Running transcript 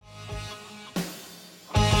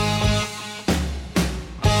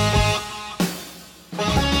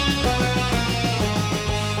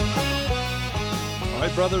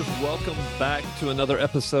brothers. Welcome back to another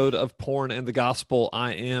episode of Porn and the Gospel.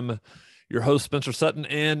 I am your host, Spencer Sutton,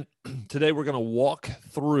 and today we're going to walk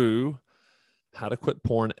through How to Quit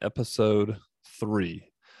Porn, episode 3.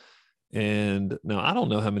 And now I don't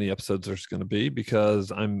know how many episodes there's going to be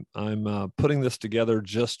because I'm putting this together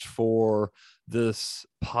just for this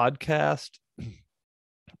podcast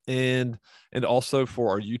and also for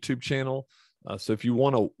our YouTube channel. So if you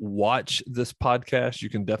want to watch this podcast, you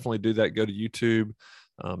can definitely do that. Go to YouTube.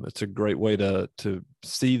 It's a great way to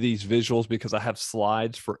see these visuals because I have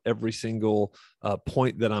slides for every single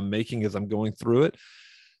point that I'm making as I'm going through it.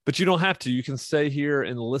 But you don't have to. You can stay here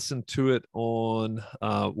and listen to it on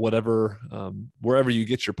wherever you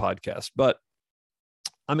get your podcast. But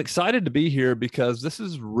I'm excited to be here because this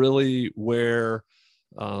is really where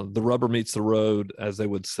the rubber meets the road, as they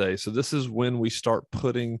would say. So this is when we start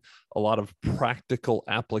putting a lot of practical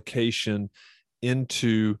application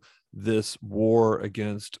into this war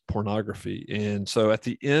against pornography. And so at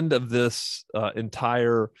the end of this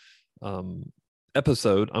entire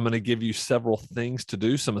episode, I'm going to give you several things to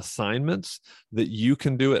do, some assignments that you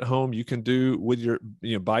can do at home, you can do with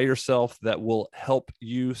by yourself that will help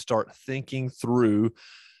you start thinking through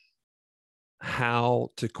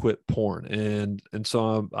how to quit porn. And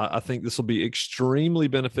so I think this will be extremely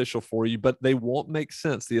beneficial for you, but they won't make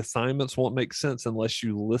sense. The assignments won't make sense unless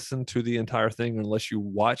you listen to the entire thing, or unless you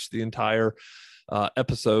watch the entire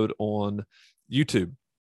episode on YouTube.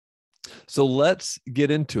 So let's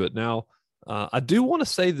get into it. Now, I do want to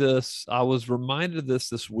say this. I was reminded of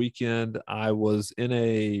this weekend. I was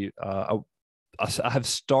in I have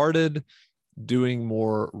started doing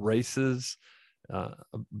more races.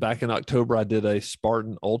 Back in October, I did a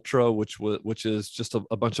Spartan Ultra, which is just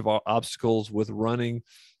a bunch of obstacles with running.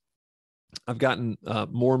 I've gotten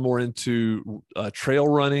more and more into trail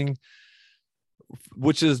running,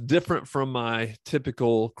 which is different from my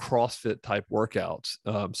typical CrossFit type workouts.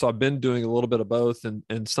 So I've been doing a little bit of both,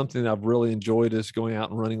 and something that I've really enjoyed is going out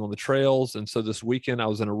and running on the trails. And so this weekend I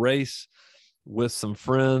was in a race with some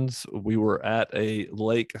friends. We were at a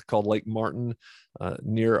lake called Lake Martin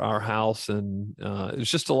near our house, and it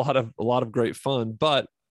was just a lot of great fun. But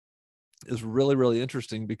it was really, really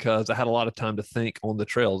interesting because I had a lot of time to think on the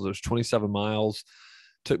trails. It was 27 miles,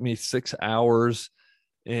 took me 6 hours,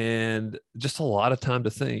 and just a lot of time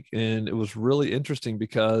to think. And it was really interesting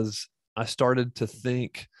because I started to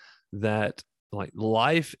think that like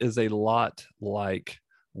life is a lot like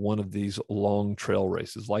one of these long trail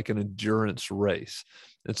races, like an endurance race.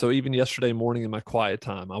 And so even yesterday morning in my quiet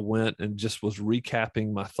time, I went and just was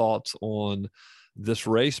recapping my thoughts on this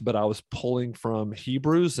race, but I was pulling from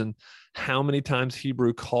Hebrews and how many times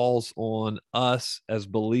Hebrew calls on us as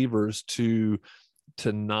believers to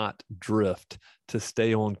not drift, to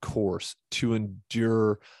stay on course, to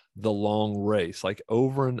endure the long race, like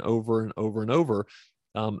over and over and over and over.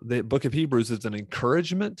 The book of Hebrews is an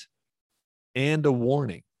encouragement and a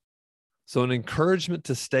warning. So an encouragement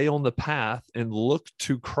to stay on the path and look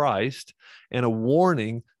to Christ, and a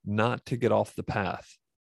warning not to get off the path.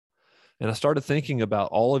 And I started thinking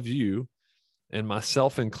about all of you, and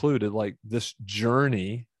myself included, like this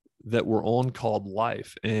journey that we're on called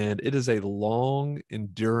life. And it is a long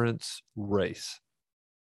endurance race.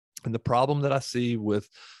 And the problem that I see with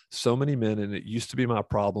so many men, and it used to be my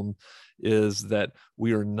problem, is that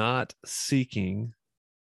we are not seeking,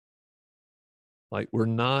 like we're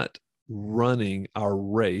not running our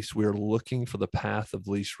race. We're looking for the path of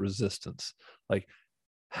least resistance. Like,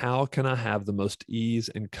 how can I have the most ease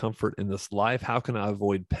and comfort in this life? How can I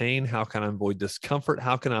avoid pain? How can I avoid discomfort?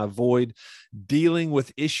 How can I avoid dealing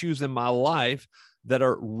with issues in my life that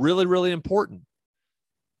are really, really important?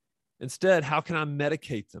 Instead, how can I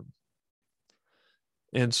medicate them?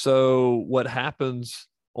 And so what happens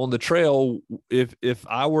on the trail, if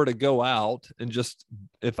I were to go out and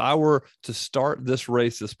if I were to start this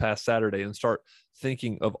race this past Saturday and start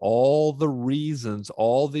thinking of all the reasons,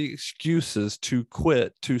 all the excuses to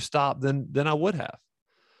quit, to stop, then I would have.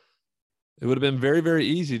 It would have been very, very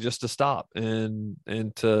easy just to stop and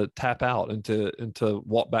to tap out and to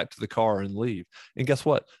walk back to the car and leave. And guess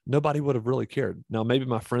what? Nobody would have really cared. Now, maybe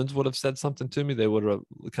my friends would have said something to me. They would have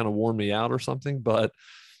kind of warned me out or something, but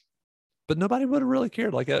nobody would have really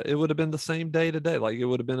cared. Like it would have been the same day today. Like it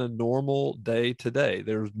would have been a normal day today.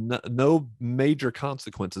 There's no major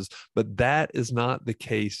consequences, but that is not the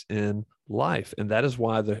case in life. And that is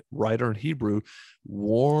why the writer in Hebrew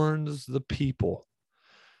warns the people.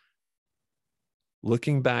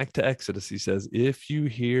 Looking back to Exodus, he says, if you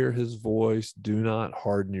hear his voice, do not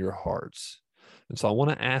harden your hearts. And so I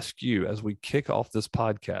want to ask you, as we kick off this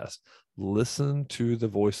podcast, listen to the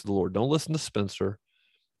voice of the Lord. Don't listen to Spencer.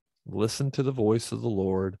 Listen to the voice of the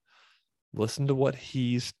Lord. Listen to what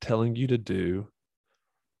he's telling you to do,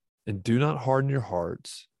 and do not harden your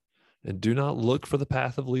hearts, and do not look for the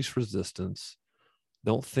path of least resistance.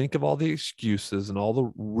 Don't think of all the excuses and all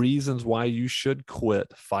the reasons why you should quit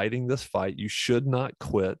fighting this fight. You should not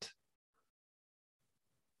quit.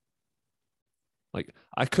 Like,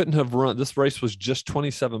 I couldn't have run. This race was just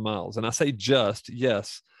 27 miles. And I say just,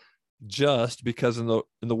 yes, just because in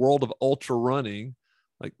the world of ultra running,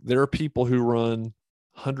 like, there are people who run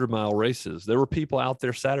 100-mile races. There were people out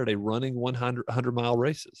there Saturday running 100-mile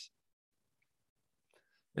races.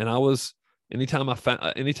 And anytime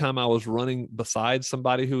I was running beside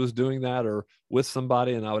somebody who was doing that, or with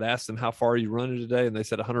somebody, and I would ask them, how far are you running today? And they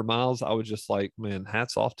said 100 miles. I was just like, man,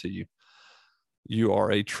 hats off to you. You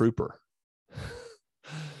are a trooper.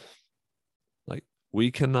 Like,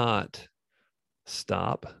 we cannot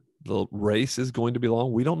stop. The race is going to be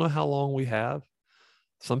long. We don't know how long we have.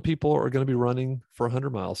 Some people are going to be running for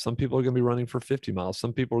 100 miles. Some people are going to be running for 50 miles.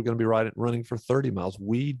 Some people are going to be running for 30 miles.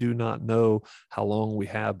 We do not know how long we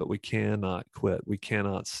have, but we cannot quit. We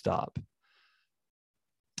cannot stop.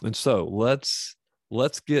 And so let's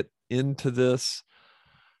get into this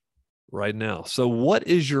right now. So what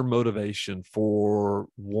is your motivation for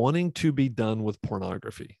wanting to be done with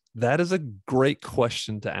pornography? That is a great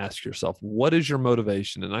question to ask yourself. What is your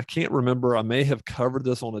motivation? And I can't remember, I may have covered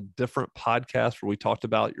this on a different podcast where we talked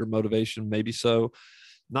about your motivation, maybe so,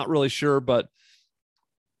 not really sure, but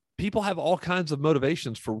people have all kinds of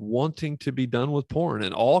motivations for wanting to be done with porn,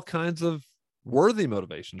 and all kinds of worthy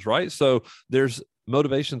motivations, right? So there's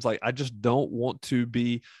motivations like, I just don't want to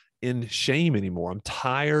be in shame anymore. I'm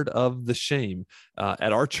tired of the shame.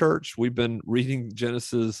 At our church, we've been reading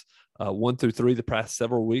Genesis 1 through 3 the past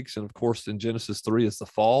several weeks. And of course, in Genesis 3 is the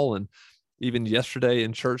fall. And even yesterday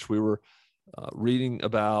in church, we were reading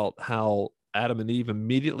about how Adam and Eve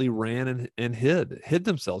immediately ran and hid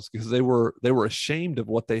themselves because they were ashamed of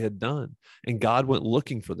what they had done, and God went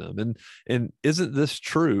looking for them. And isn't this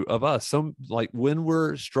true of us? Some, like, when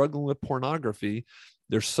we're struggling with pornography,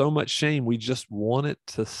 there's so much shame, we just want it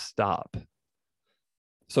to stop.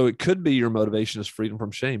 So it could be your motivation is freedom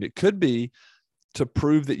from shame. It could be to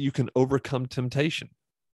prove that you can overcome temptation.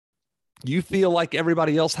 You feel like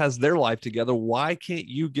everybody else has their life together. Why can't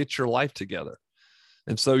you get your life together?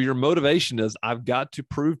 And so your motivation is, I've got to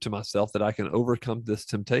prove to myself that I can overcome this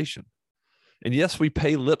temptation. And yes, we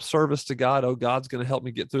pay lip service to God. Oh, God's going to help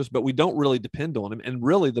me get through this, but we don't really depend on him. And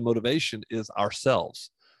really the motivation is ourselves.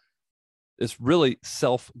 It's really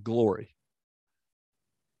self-glory.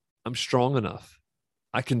 I'm strong enough.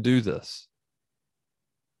 I can do this.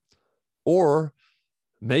 Or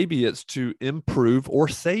maybe it's to improve or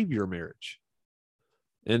save your marriage.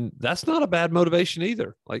 And that's not a bad motivation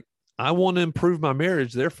either. Like, I want to improve my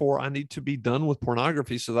marriage. Therefore, I need to be done with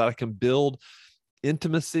pornography so that I can build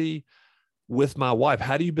intimacy with my wife.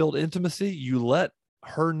 How do you build intimacy? You let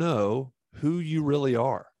her know who you really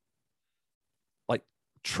are. Like,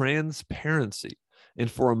 transparency. And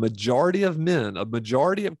for a majority of men, a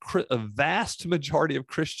vast majority of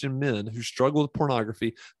Christian men who struggle with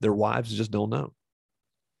pornography, their wives just don't know.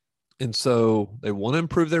 And so they want to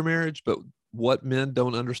improve their marriage, but what men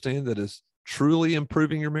don't understand that is truly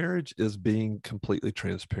improving your marriage is being completely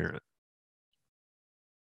transparent.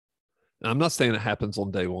 And I'm not saying it happens on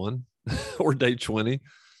day 1 or day 20.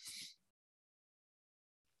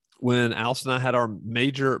 When Alice and I had our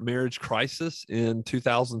major marriage crisis in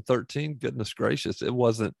 2013, goodness gracious, it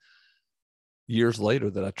wasn't years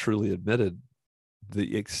later that I truly admitted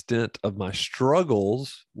the extent of my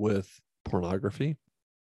struggles with pornography.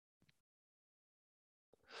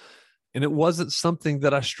 And it wasn't something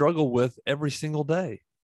that I struggle with every single day.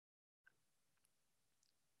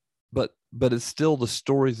 But it's still the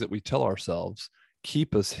stories that we tell ourselves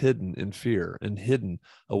keep us hidden in fear and hidden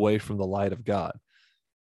away from the light of God,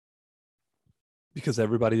 because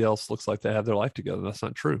everybody else looks like they have their life together. That's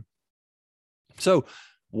not true. So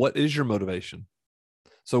what is your motivation?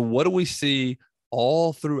 So what do we see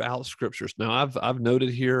all throughout scriptures? Now, I've noted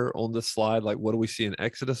here on this slide, like, what do we see in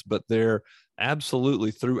Exodus? But there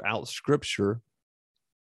absolutely throughout scripture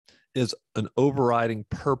is an overriding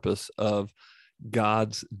purpose of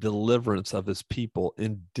God's deliverance of his people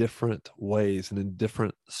in different ways and in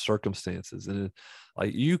different circumstances. And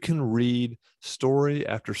like, you can read story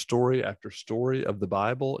after story after story of the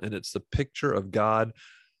Bible, and it's the picture of God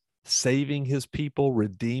saving his people,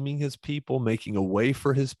 redeeming his people, making a way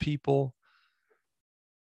for his people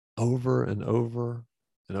over and over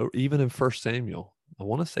and over. Even in 1 Samuel, I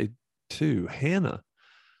want to say 2, Hannah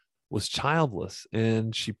was childless,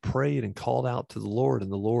 and she prayed and called out to the Lord,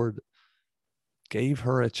 and the Lord gave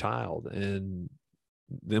her a child. And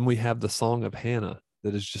Then we have the Song of Hannah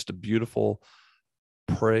that is just a beautiful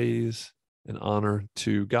praise and honor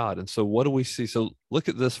to God. And so what do we see? So look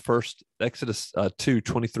at this first, Exodus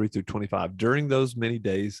 2:23 through 25. During those many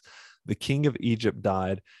days, the king of Egypt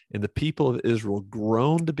died, and the people of Israel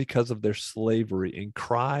groaned because of their slavery and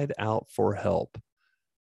cried out for help.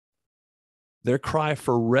 Their cry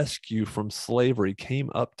for rescue from slavery came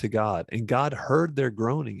up to God, and God heard their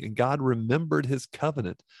groaning, and God remembered his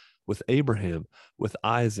covenant with Abraham, with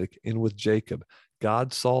Isaac, and with Jacob.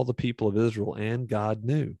 God saw the people of Israel, and God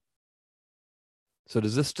knew. So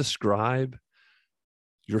does this describe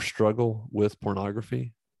your struggle with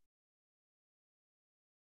pornography?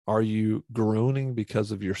 Are you groaning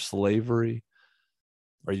because of your slavery?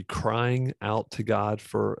 Are you crying out to God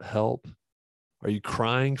for help? Are you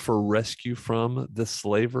crying for rescue from this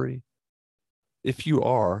slavery? If you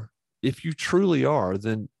are, if you truly are,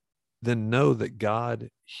 then know that God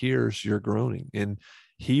hears your groaning, and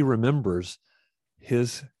he remembers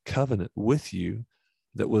his covenant with you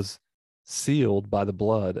that was sealed by the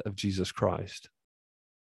blood of Jesus Christ.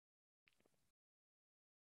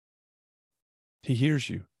 He hears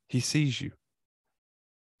you. He sees you.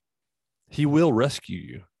 He will rescue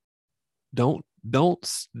you. Don't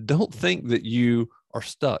think that you are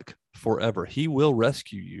stuck forever. He will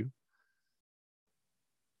rescue you.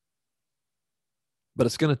 But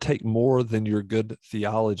it's going to take more than your good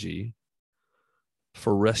theology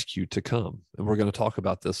for rescue to come. And we're going to talk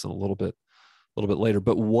about this in a little bit later.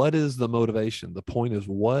 But what is the motivation? The point is,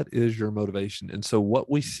 what is your motivation? And so what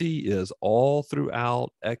we see is all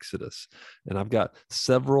throughout Exodus, and I've got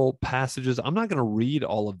several passages. I'm not going to read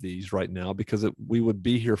all of these right now because we would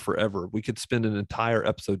be here forever. We could spend an entire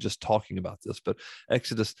episode just talking about this. But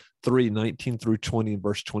Exodus 3:19 through 20 and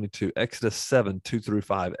verse 22, Exodus 7:2 through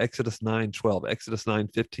 5, Exodus 9:12, Exodus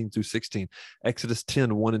 9:15 through 16, Exodus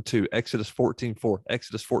 10:1 and 2, Exodus 14:4,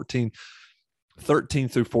 Exodus 14:13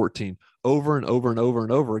 through 14. Over and over and over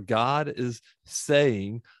and over, God is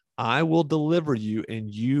saying, I will deliver you and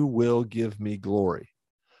you will give me glory.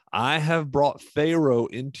 I have brought Pharaoh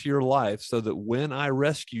into your life so that when I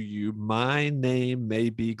rescue you, my name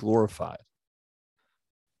may be glorified.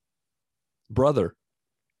 Brother,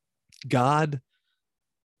 God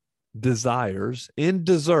desires and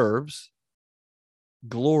deserves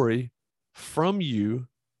glory from you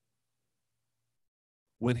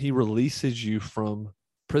when he releases you from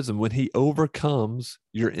prison, when he overcomes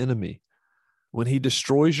your enemy, when he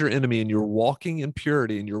destroys your enemy and you're walking in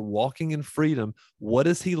purity and you're walking in freedom. What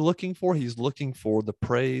is he looking for? He's looking for the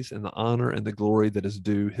praise and the honor and the glory that is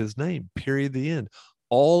due his name, period, the end.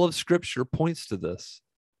 All of Scripture points to this.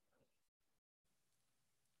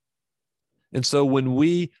 And so when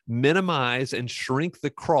we minimize and shrink the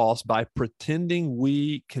cross by pretending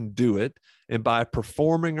we can do it and by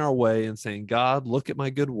performing our way and saying, God, look at my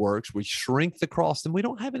good works, we shrink the cross, and we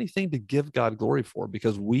don't have anything to give God glory for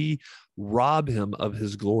because we rob him of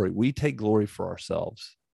his glory. We take glory for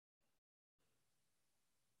ourselves.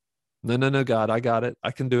 No, God, I got it.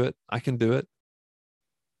 I can do it. I can do it.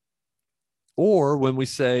 Or when we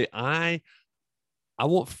say, I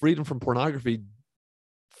want freedom from pornography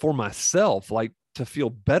for myself, like to feel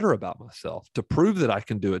better about myself, to prove that I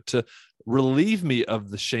can do it, to relieve me of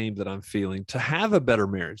the shame that I'm feeling, to have a better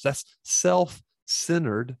marriage. That's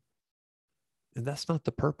self-centered. And that's not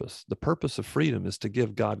the purpose. The purpose of freedom is to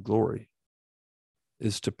give God glory,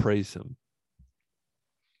 is to praise him.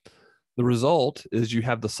 The result is you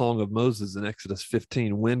have the Song of Moses in Exodus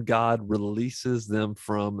 15, when God releases them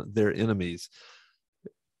from their enemies.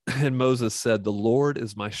 And Moses said, the Lord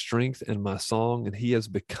is my strength and my song, and he has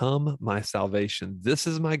become my salvation. This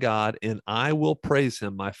is my God, and I will praise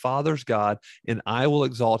him, my father's God, and I will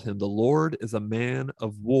exalt him. The Lord is a man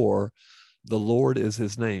of war. The Lord is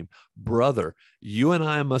his name. Brother, you and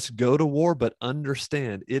I must go to war, but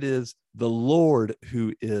understand it is the Lord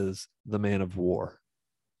who is the man of war.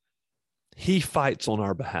 He fights on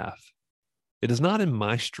our behalf. It is not in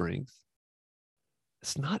my strength.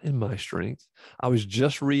 It's not in my strength. I was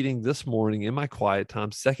just reading this morning in my quiet time,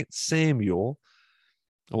 2 Samuel.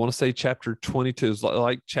 I want to say chapter 22 is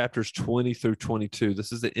like chapters 20 through 22.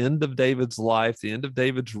 This is the end of David's life, the end of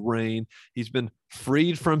David's reign. He's been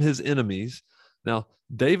freed from his enemies. Now,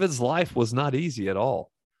 David's life was not easy at all.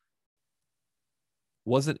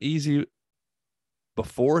 Wasn't easy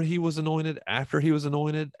before he was anointed, after he was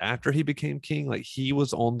anointed, after he became king. Like, he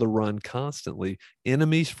was on the run constantly,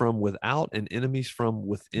 enemies from without and enemies from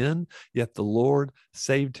within, yet the Lord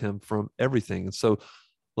saved him from everything. And so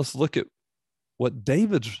let's look at what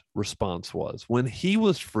David's response was when he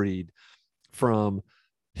was freed from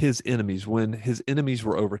his enemies, when his enemies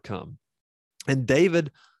were overcome. And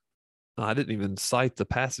David I didn't even cite the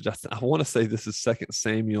passage. I want to say this is 2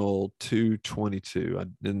 Samuel 2:22.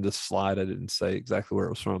 In this slide, I didn't say exactly where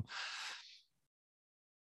it was from.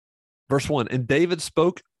 Verse 1, and David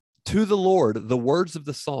spoke to the Lord the words of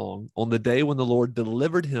the song on the day when the Lord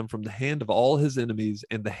delivered him from the hand of all his enemies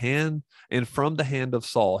and from the hand of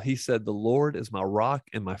Saul. He said, the Lord is my rock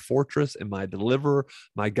and my fortress and my deliverer,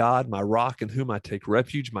 my God, my rock in whom I take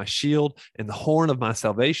refuge, my shield and the horn of my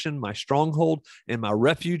salvation, my stronghold and my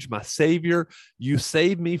refuge, my savior. You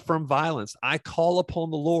save me from violence. I call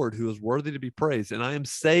upon the Lord who is worthy to be praised, and I am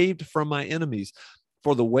saved from my enemies.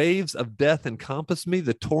 For the waves of death encompassed me,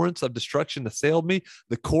 the torrents of destruction assailed me,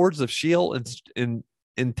 the cords of Sheol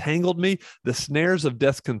entangled me, the snares of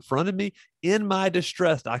death confronted me. In my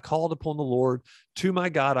distress, I called upon the Lord. To my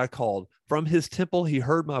God, I called. From his temple, he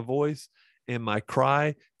heard my voice, and my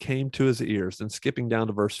cry came to his ears. And skipping down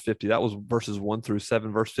to verse 50, that was verses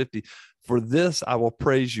 1-7, verse 50. For this I will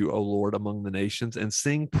praise you, O Lord, among the nations, and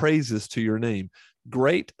sing praises to your name.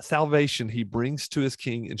 Great salvation he brings to his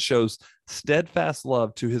king and shows steadfast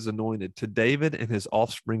love to his anointed, to David and his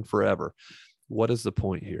offspring forever. What is the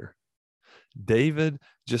point here? David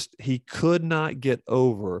he could not get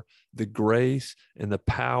over the grace and the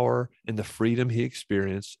power and the freedom he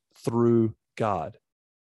experienced through God.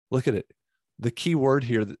 Look at it. The key word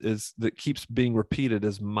here that keeps being repeated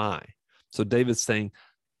is my. So David's saying,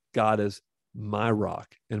 God is my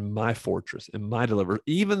rock and my fortress and my deliverer.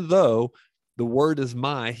 Even though the word is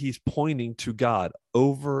my, he's pointing to God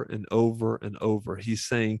over and over and over. He's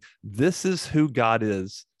saying, this is who God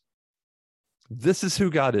is. This is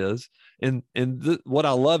who God is. And what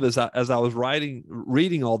I love is as I was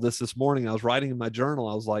reading all this morning, I was writing in my journal,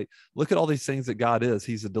 I was like, look at all these things that God is.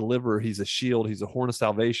 He's a deliverer. He's a shield. He's a horn of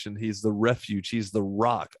salvation. He's the refuge. He's the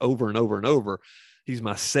rock, over and over and over. He's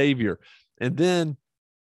my savior. And then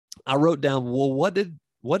I wrote down, well, what did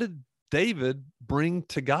David bring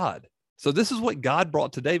to God? So this is what God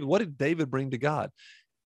brought to David. What did David bring to God?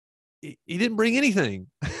 He didn't bring anything.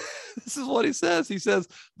 This is what he says. He says,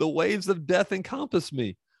 the waves of death encompass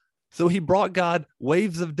me. So he brought God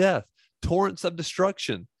waves of death, torrents of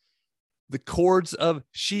destruction, the cords of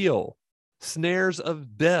Sheol, snares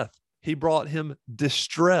of death. He brought him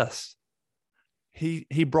distress. He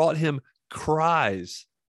brought him cries.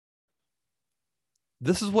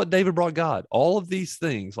 This is what David brought God. All of these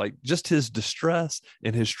things, like just his distress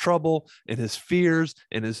and his trouble and his fears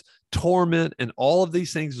and his torment and all of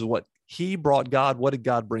these things is what he brought God. What did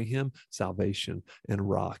God bring him? Salvation and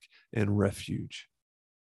rock and refuge.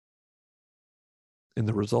 And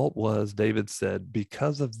the result was David said,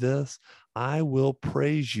 because of this, I will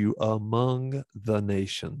praise you among the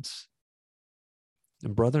nations.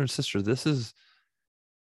 And brother and sister, this is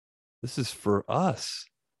for us.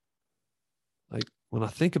 Like when I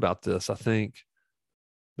think about this, I think,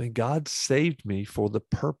 man, God saved me for the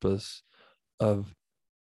purpose of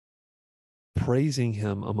praising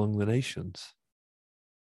him among the nations.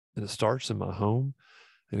 And it starts in my home,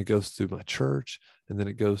 and it goes through my church, and then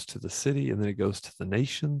it goes to the city, and then it goes to the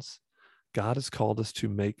nations. God has called us to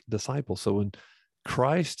make disciples. So when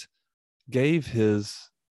Christ gave his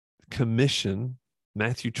commission,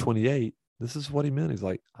 Matthew 28, this is what he meant. He's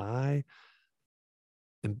like, I've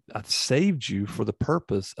saved you for the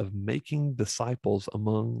purpose of making disciples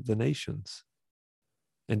among the nations.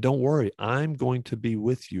 And don't worry, I'm going to be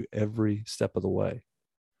with you every step of the way.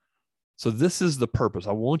 So this is the purpose.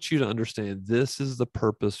 I want you to understand this is the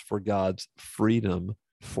purpose for God's freedom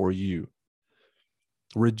for you.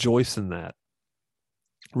 Rejoice in that.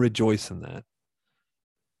 Rejoice in that.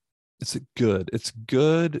 It's good. It's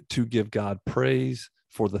good to give God praise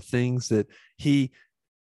for the things that he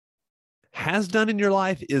has done in your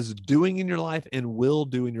life, is doing in your life, and will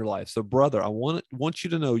do in your life. So brother, I want you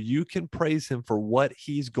to know you can praise him for what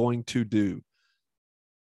he's going to do.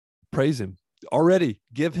 Praise him. Already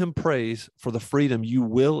give him praise for the freedom you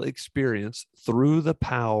will experience through the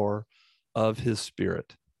power of his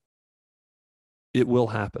Spirit. It will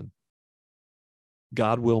happen.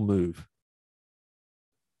 God will move.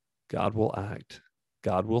 God will act.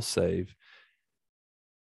 God will save.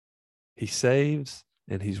 He saves,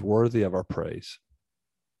 and he's worthy of our praise.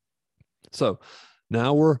 So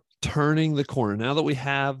now we're turning the corner. Now that we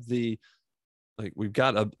have we've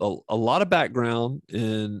got a lot of background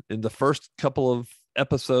in the first couple of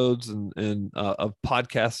episodes and of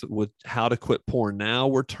podcasts with how to quit porn. Now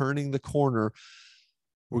we're turning the corner.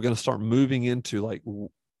 We're going to start moving into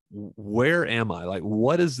where am I? Like,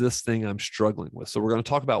 what is this thing I'm struggling with? So we're going to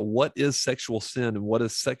talk about what is sexual sin and what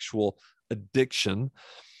is sexual addiction.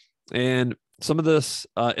 And some of this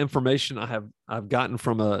information I've gotten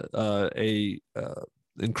from a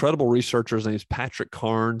incredible researcher. His name is Patrick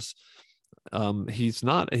Carnes. He's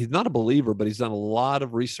not a believer, but he's done a lot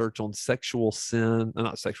of research on sexual sin,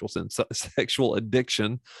 not sexual sin, sexual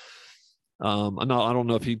addiction. I don't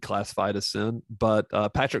know if he'd classify it as sin, but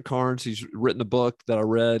Patrick Carnes, he's written a book that I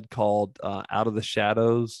read called Out of the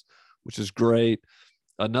Shadows, which is great.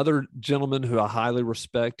 Another gentleman who I highly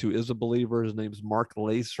respect, who is a believer, his name is Mark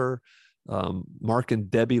Laser. Mark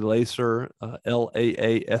and Debbie Laser,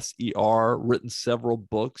 Laaser, written several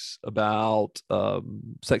books about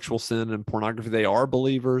sexual sin and pornography. They are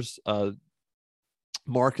believers.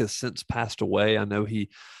 Mark has since passed away. I know he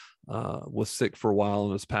was sick for a while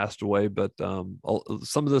and has passed away, but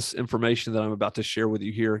some of this information that I'm about to share with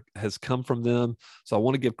you here has come from them. So I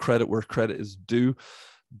want to give credit where credit is due,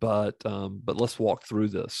 but let's walk through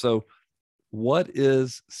this. So what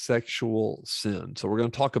is sexual sin? So we're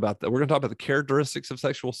going to talk about that. We're going to talk about the characteristics of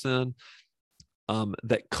sexual sin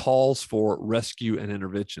that calls for rescue and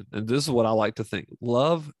intervention. And this is what I like to think.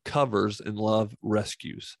 Love covers and love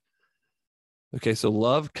rescues. Okay, so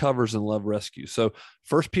love covers and love rescues. So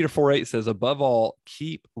 1 Peter 4:8 says, above all,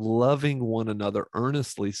 keep loving one another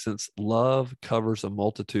earnestly, since love covers a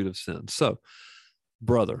multitude of sins. So,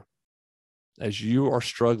 brother, as you are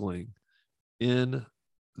struggling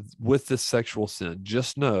with this sexual sin,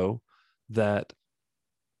 just know that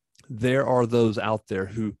there are those out there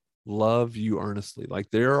who love you earnestly. Like,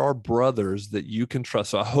 there are brothers that you can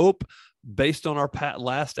trust. So I hope, based on our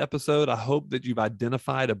last episode, I hope that you've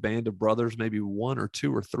identified a band of brothers, maybe one or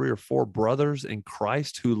two or three or four brothers in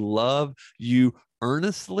Christ who love you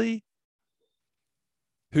earnestly,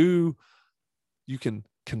 who you can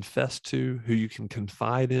confess to, who you can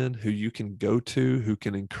confide in, who you can go to, who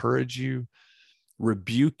can encourage you,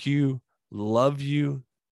 rebuke you, love you.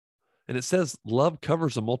 And it says love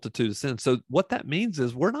covers a multitude of sins. So what that means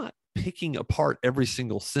is we're not picking apart every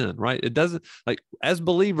single sin, right? It doesn't, like, as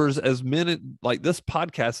believers, as men, like, this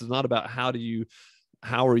podcast is not about how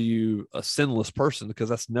are you a sinless person, because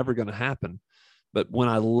that's never going to happen. But when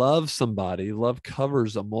I love somebody, love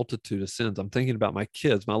covers a multitude of sins. I'm thinking about my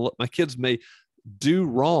kids. My kids may do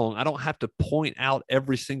wrong. I don't have to point out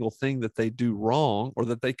every single thing that they do wrong or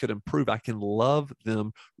that they could improve. I can love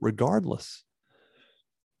them regardless.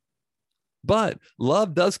 But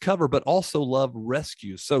love does cover, but also love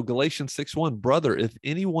rescues. So Galatians 6:1, brother, if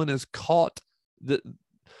anyone is caught,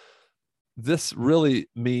 this really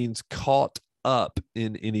means caught up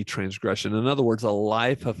in any transgression. In other words, a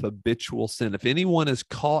life of habitual sin. If anyone is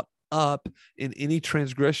caught up in any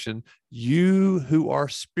transgression, you who are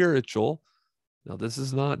spiritual. Now, this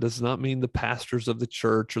does not mean the pastors of the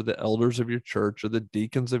church or the elders of your church or the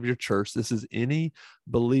deacons of your church. This is any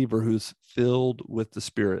believer who's filled with the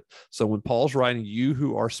Spirit. So when Paul's writing, you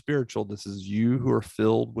who are spiritual, this is you who are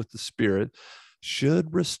filled with the Spirit,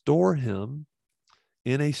 should restore him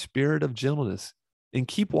in a spirit of gentleness, and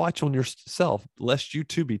keep watch on yourself, lest you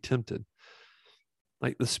too be tempted.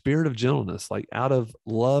 Like, the spirit of gentleness, like, out of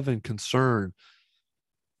love and concern.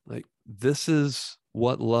 Like, this is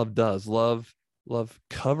what love does. Love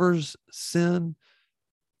covers sin,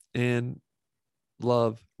 and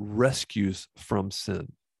love rescues from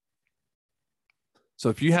sin. So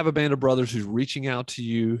if you have a band of brothers who's reaching out to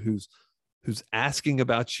you, who's asking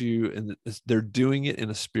about you, and they're doing it in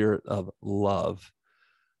a spirit of love,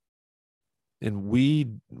 and we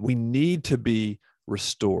need to be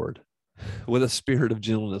restored with a spirit of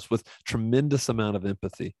gentleness, with tremendous amount of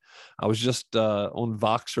empathy. I was just on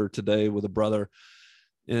Voxer today with a brother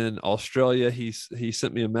in Australia. He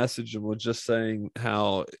sent me a message and was just saying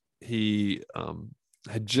how he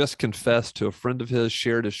had just confessed to a friend of his,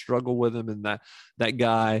 shared his struggle with him, and that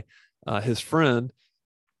guy, his friend,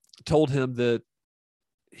 told him that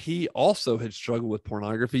he also had struggled with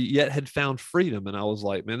pornography, yet had found freedom. And I was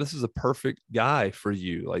like, man, this is a perfect guy for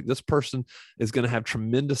you. Like, this person is going to have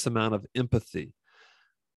tremendous amount of empathy.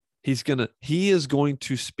 He is going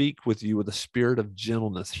to speak with you with a spirit of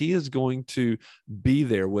gentleness. He is going to be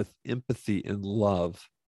there with empathy and love.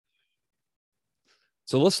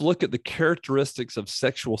 So let's look at the characteristics of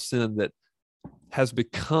sexual sin that has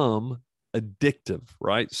become addictive,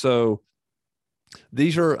 right? So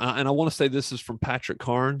these are, and I want to say this is from Patrick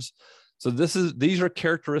Carnes. So these are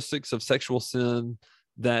characteristics of sexual sin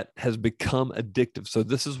that has become addictive. So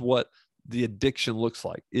this is what the addiction looks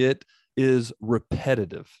like. It is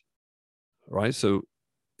repetitive, right? So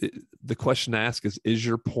the question to ask is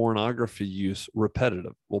your pornography use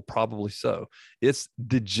repetitive? Well, probably so. It's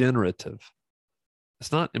degenerative.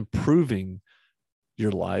 It's not improving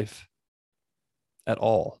your life at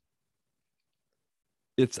all.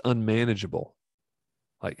 It's unmanageable.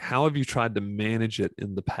 Like, how have you tried to manage it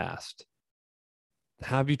in the past?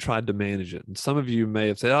 How have you tried to manage it? And some of you may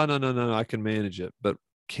have said, oh, no, I can manage it. But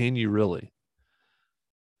Can you really?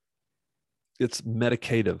 It's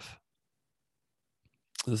medicative.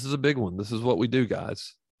 This is a big one. This is what we do,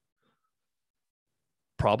 guys.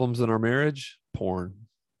 Problems in our marriage, porn.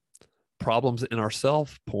 Problems in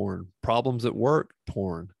ourself, porn. Problems at work,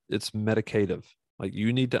 porn. It's medicative. Like,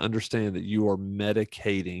 you need to understand that you are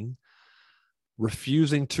medicating,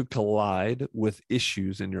 refusing to collide with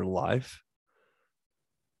issues in your life,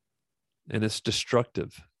 and it's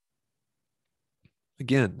destructive.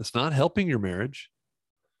 Again, it's not helping your marriage.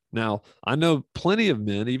 Now, I know plenty of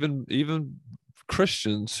men, even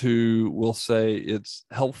Christians, who will say it's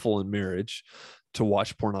helpful in marriage to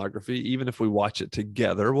watch pornography, even if we watch it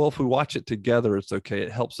together. Well, if we watch it together, it's okay.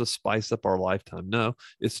 It helps us spice up our lifetime. No,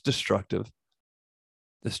 it's destructive.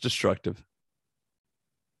 It's destructive.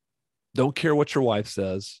 Don't care what your wife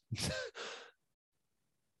says.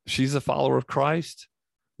 She's a follower of Christ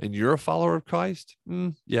and you're a follower of Christ.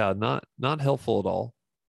 Yeah, not helpful at all.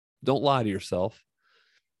 Don't lie to yourself.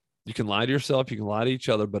 You can lie to yourself, you can lie to each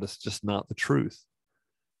other, but it's just not the truth.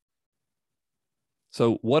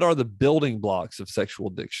 So what are the building blocks of sexual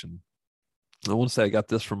addiction? I want to say I got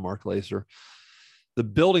this from Mark Laser. The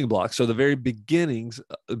building blocks, so the very beginning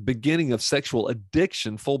of sexual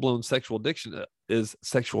addiction, full-blown sexual addiction, is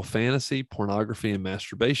sexual fantasy, pornography, and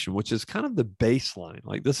masturbation, which is kind of the baseline.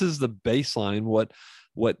 Like, this is the baseline,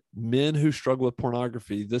 what men who struggle with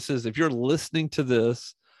pornography, this is, if you're listening to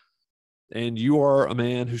this and you are a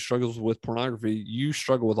man who struggles with pornography, you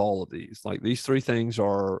struggle with all of these. Like, these three things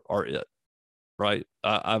are it, right?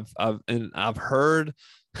 I've heard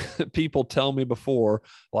people tell me before,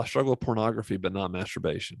 well, I struggle with pornography, but not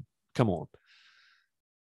masturbation. Come on.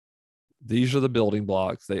 These are the building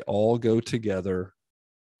blocks. They all go together.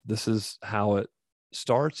 This is how it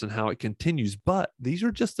starts and how it continues. But these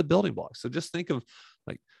are just the building blocks. So just think of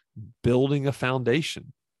like building a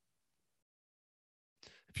foundation.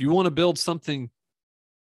 If you want to build something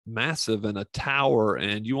massive and a tower,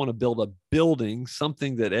 and you want to build a building,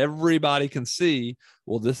 something that everybody can see,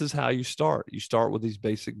 well, this is how you start. You start with these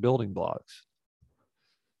basic building blocks.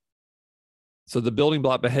 So the building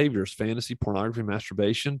block behaviors: fantasy, pornography,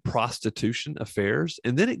 masturbation, prostitution, affairs.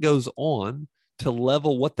 And then it goes on to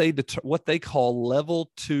level what they call level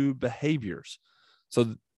 2 behaviors.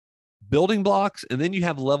 So building blocks, and then you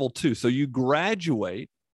have level 2. So you graduate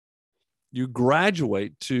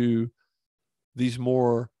to these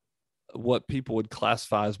more, what people would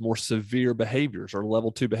classify as more severe behaviors, or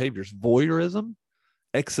level 2 behaviors: voyeurism,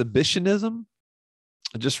 exhibitionism.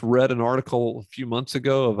 I just read an article a few months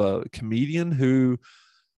ago of a comedian who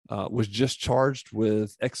was just charged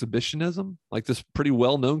with exhibitionism, like this pretty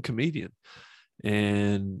well-known comedian.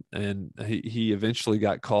 And he eventually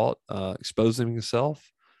got caught exposing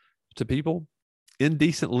himself to people.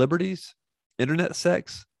 Indecent liberties, internet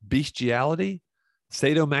sex, bestiality,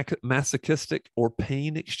 sadomasochistic or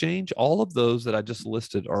pain exchange. All of those that I just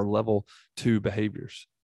listed are level 2 behaviors.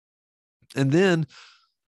 And then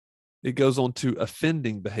it goes on to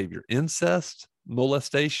offending behavior: incest,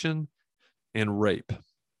 molestation, and rape.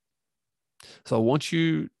 So I want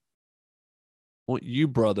you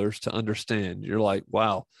brothers to understand. You're like,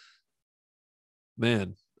 wow,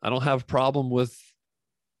 man, I don't have a problem with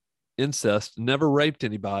incest, never raped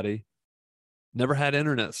anybody, never had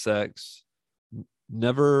internet sex,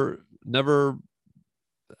 never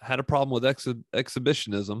had a problem with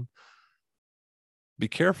exhibitionism. Be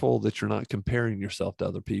careful that you're not comparing yourself to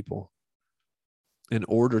other people in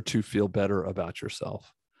order to feel better about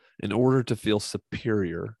yourself, in order to feel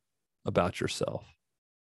superior about yourself.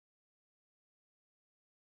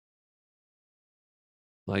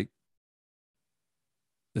 Like,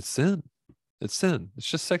 it's sin. It's sin. It's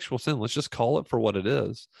just sexual sin. Let's just call it for what it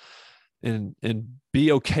is, and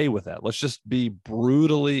be okay with that. Let's just be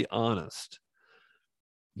brutally honest.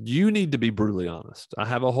 You need to be brutally honest. I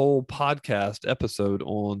have a whole podcast episode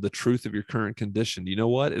on the truth of your current condition. You know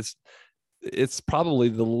what? It's probably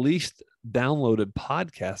the least downloaded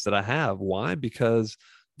podcast that I have. Why? Because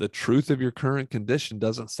the truth of your current condition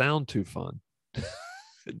doesn't sound too fun.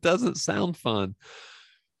 It doesn't sound fun.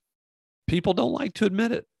 People don't like to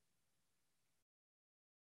admit it.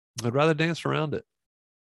 I'd rather dance around it.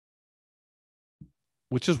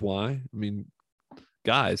 Which is why, I mean,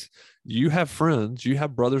 guys, you have friends, you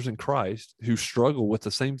have brothers in Christ who struggle with the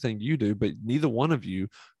same thing you do, but neither one of you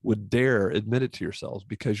would dare admit it to yourselves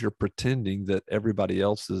because you're pretending that everybody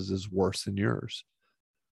else's is worse than yours.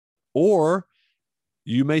 Or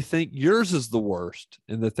you may think yours is the worst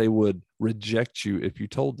and that they would reject you if you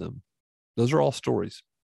told them. Those are all stories.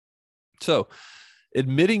 So,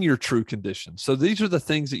 admitting your true condition. So these are the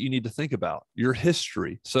things that you need to think about: your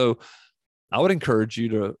history. So I would encourage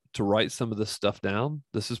you to write some of this stuff down.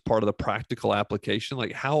 This is part of the practical application.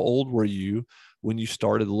 Like, how old were you when you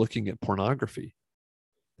started looking at pornography?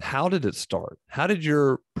 How did it start? How did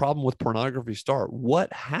your problem with pornography start?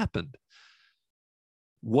 What happened?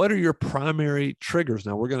 What are your primary triggers?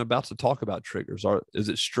 Now, we're about to talk about triggers. Is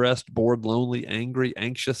it stressed, bored, lonely, angry,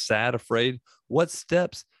 anxious, sad, afraid? What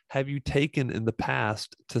steps have you taken in the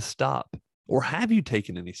past to stop? Or have you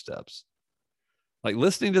taken any steps? Like,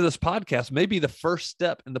 listening to this podcast may be the first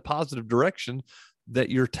step in the positive direction that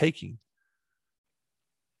you're taking.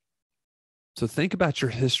 So think about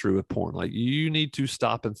your history with porn. Like, you need to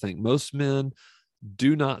stop and think. Most men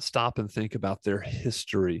do not stop and think about their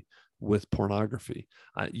history with pornography.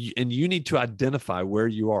 And you need to identify where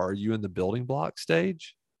you are. Are you in the building block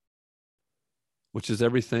stage, which is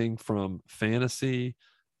everything from fantasy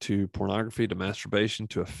to pornography to masturbation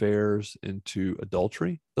to affairs and to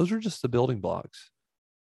adultery? Those are just the building blocks.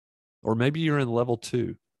 Or maybe you're in level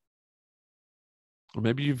 2. Or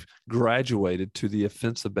maybe you've graduated to the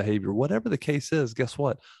offensive behavior. Whatever the case is, guess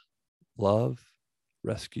what? Love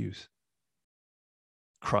rescues.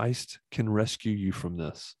 Christ can rescue you from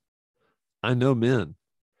this. I know men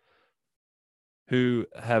who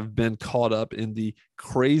have been caught up in the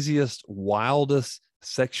craziest, wildest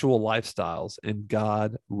sexual lifestyles, and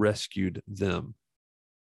God rescued them.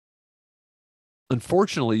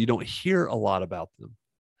 Unfortunately, you don't hear a lot about them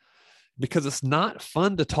because it's not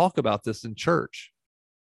fun to talk about this in church.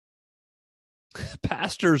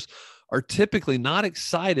 Pastors are typically not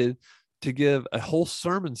excited to give a whole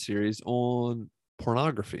sermon series on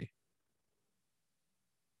pornography.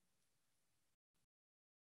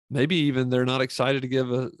 Maybe even they're not excited to give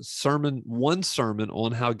one sermon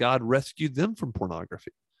on how God rescued them from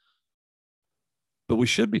pornography. But we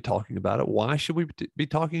should be talking about it. Why should we be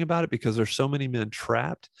talking about it? Because there's so many men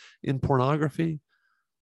trapped in pornography.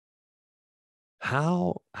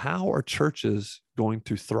 How are churches going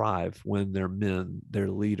to thrive when their men, their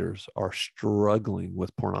leaders, are struggling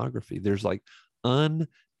with pornography? There's like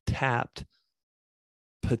untapped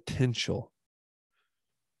potential.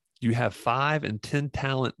 You have 5 and 10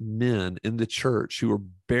 talent men in the church who are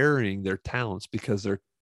burying their talents because they're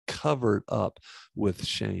covered up with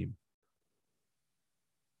shame.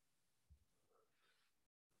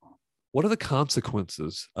 What are the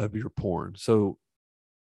consequences of your porn? So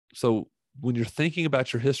when you're thinking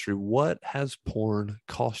about your history, what has porn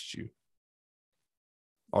cost you?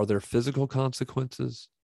 Are there physical consequences?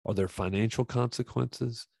 Are there financial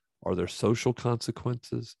consequences? Are there social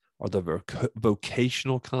consequences? Are there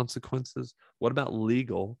vocational consequences? What about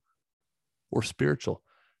legal or spiritual?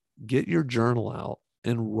 Get your journal out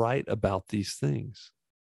and write about these things.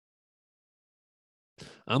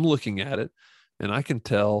 I'm looking at it and I can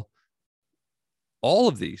tell all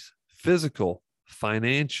of these: physical,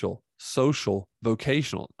 financial, social,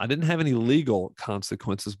 vocational. I didn't have any legal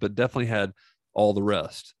consequences, but definitely had all the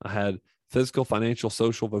rest. I had physical, financial,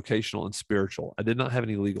 social, vocational, and spiritual. I did not have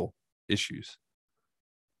any legal issues.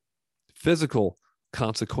 Physical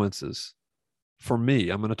consequences. For me,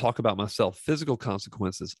 I'm going to talk about myself. Physical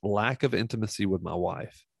consequences: lack of intimacy with my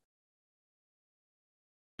wife.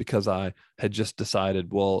 Because I had just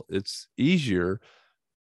decided, well, it's easier.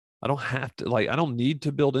 I don't need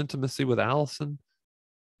to build intimacy with Allison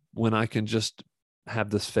when I can just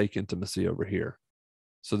have this fake intimacy over here.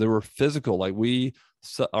 So there were physical, like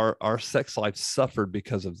our sex life suffered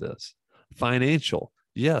because of this. Financial,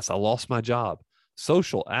 yes, I lost my job.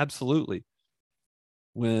 Social, absolutely.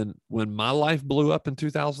 When my life blew up in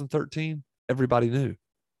 2013, everybody knew.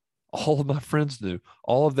 All of my friends knew.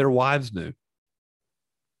 All of their wives knew.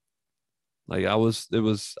 Like I was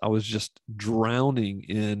just drowning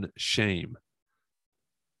in shame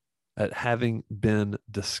at having been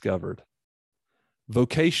discovered.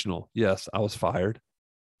 Vocational, yes, I was fired.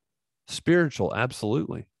 Spiritual,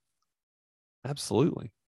 absolutely.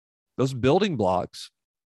 Absolutely. Those building blocks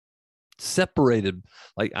separated.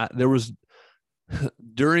 Like there was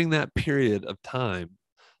during that period of time,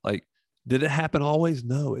 like, did it happen always?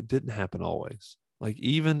 No, it didn't happen always. Like,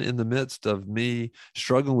 even in the midst of me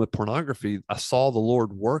struggling with pornography, I saw the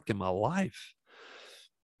Lord work in my life.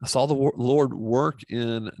 I saw the Lord work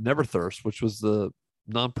in Never Thirst, which was the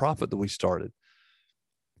nonprofit that we started.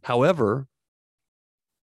 However,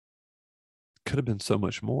 it could have been so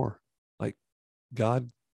much more. Like,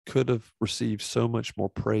 God could have received so much more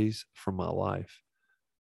praise from my life.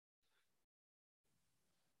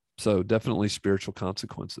 So definitely spiritual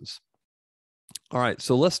consequences. All right,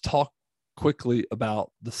 so let's talk quickly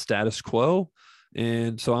about the status quo.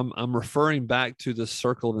 And so I'm referring back to the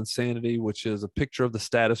circle of insanity, which is a picture of the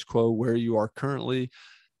status quo where you are currently.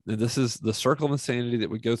 And this is the circle of insanity that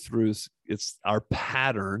we go through. It's our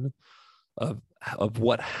pattern of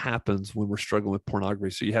what happens when we're struggling with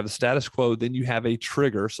pornography. So you have a status quo, then you have a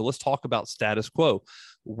trigger. So let's talk about status quo.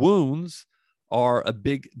 Wounds are a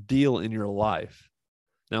big deal in your life.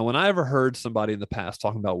 Now, when I ever heard somebody in the past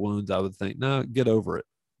talking about wounds, I would think, no, get over it.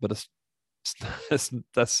 But that's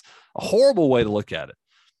a horrible way to look at it,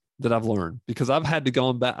 that I've learned, because I've had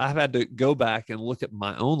to go back and look at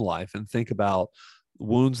my own life and think about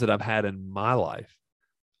wounds that I've had in my life.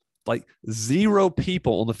 Like 0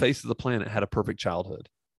 people on the face of the planet had a perfect childhood.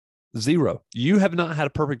 0. You have not had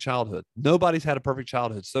a perfect childhood. Nobody's had a perfect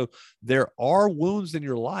childhood. So there are wounds in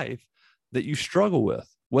your life that you struggle with,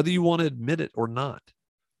 whether you want to admit it or not.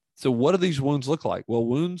 So what do these wounds look like? Well,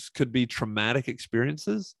 wounds could be traumatic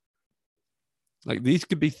experiences. Like these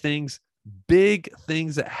could be things, big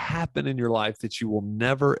things that happen in your life that you will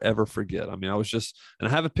never ever forget. I mean, and I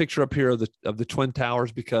have a picture up here of the Twin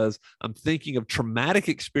Towers because I'm thinking of traumatic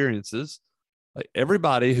experiences. Like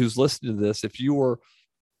everybody who's listening to this, if you were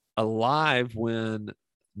alive when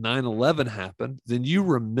 9/11 happened, then you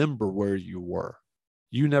remember where you were.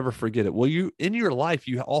 You never forget it. Well, in your life,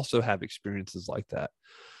 you also have experiences like that.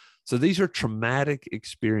 So these are traumatic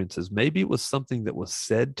experiences. Maybe it was something that was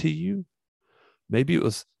said to you. Maybe it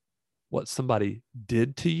was what somebody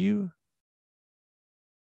did to you.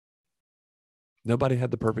 Nobody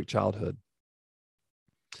had the perfect childhood.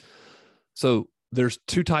 So there's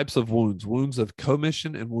 2 types of wounds: wounds of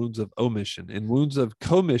commission and wounds of omission. And wounds of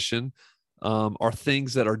commission are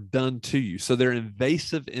things that are done to you. So they're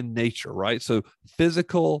invasive in nature, right? So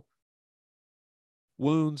physical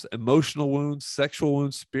wounds, emotional wounds, sexual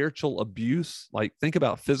wounds, spiritual abuse. Like think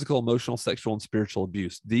about physical, emotional, sexual, and spiritual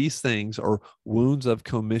abuse. These things are wounds of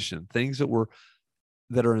commission, things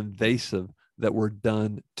that are invasive, that were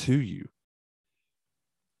done to you.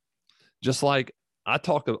 Just like I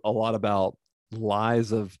talk a lot about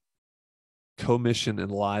lies of commission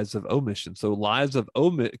and lies of omission. So lies of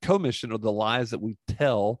commission are the lies that we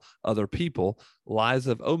tell other people. Lies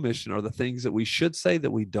of omission are the things that we should say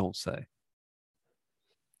that we don't say.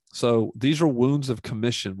 So these are wounds of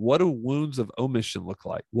commission. What do wounds of omission look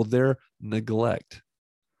like? Well, they're neglect,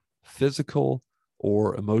 physical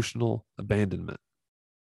or emotional abandonment.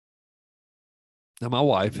 Now, my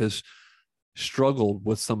wife has struggled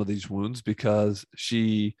with some of these wounds because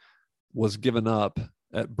she was given up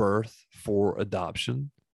at birth for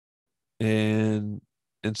adoption. And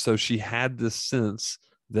so she had this sense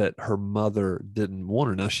that her mother didn't want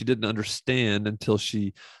her. Now, she didn't understand until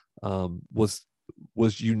she was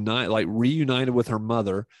reunited with her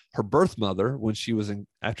mother, her birth mother, when she was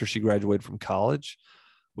after she graduated from college,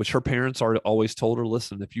 which her parents always told her,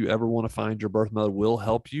 listen, if you ever want to find your birth mother, we'll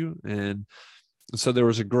help you. And so there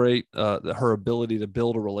was a great her ability to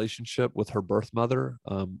build a relationship with her birth mother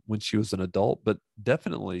when she was an adult, but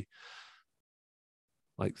definitely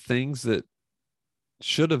like things that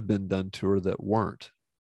should have been done to her that weren't.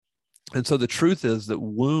 And so the truth is that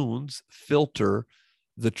wounds filter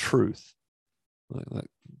the truth.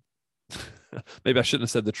 Maybe I shouldn't have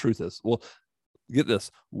said the truth is. Well, get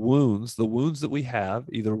this: the wounds that we have,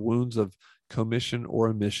 either wounds of commission or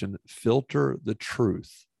omission, filter the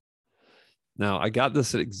truth. Now, I got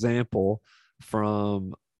this example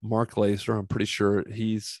from Mark Laser. I'm pretty sure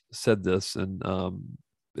he's said this, and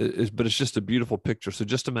but it's just a beautiful picture. So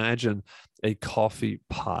just imagine a coffee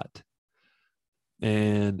pot,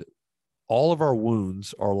 and all of our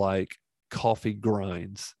wounds are like coffee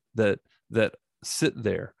grinds that sit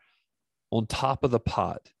there on top of the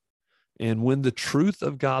pot. And when the truth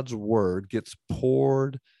of God's word gets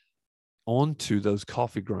poured onto those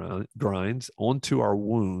coffee grinds, onto our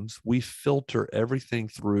wounds, we filter everything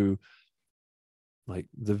through like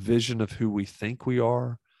the vision of who we think we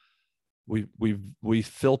are. We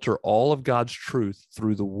filter all of God's truth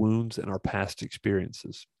through the wounds in our past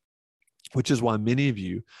experiences, which is why many of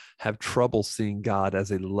you have trouble seeing God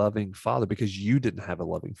as a loving father, because you didn't have a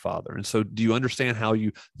loving father. And so do you understand how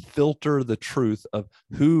you filter the truth of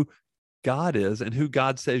who God is and who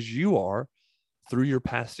God says you are through your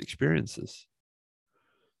past experiences?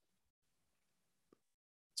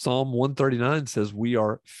 Psalm 139 says we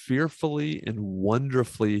are fearfully and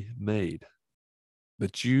wonderfully made.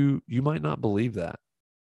 But you might not believe that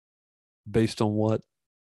based on what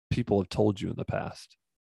people have told you in the past.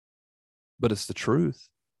 But it's the truth.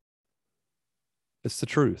 It's the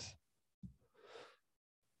truth.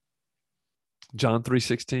 John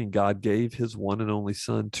 3:16, God gave his one and only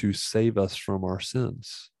son to save us from our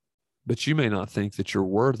sins. But you may not think that you're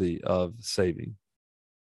worthy of saving.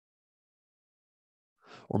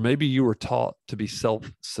 Or maybe you were taught to be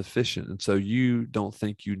self-sufficient, and so you don't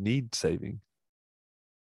think you need saving.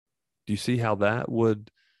 Do you see how that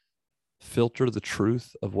would filter the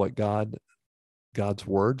truth of what God's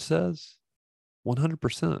word says?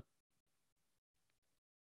 100%.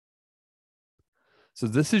 So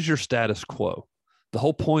this is your status quo. The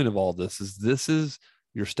whole point of all this is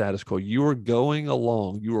your status quo. You are going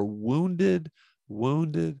along. You are wounded,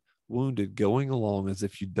 going along as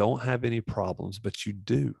if you don't have any problems, but you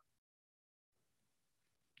do.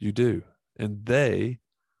 You do. And they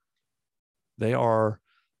are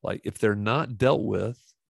like, if they're not dealt with,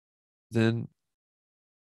 then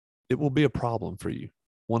it will be a problem for you.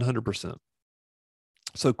 100%.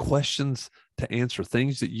 So questions to answer,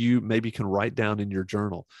 things that you maybe can write down in your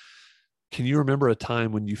journal. Can you remember a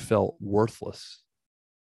time when you felt worthless?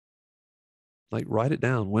 Like, write it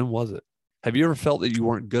down. When was it? Have you ever felt that you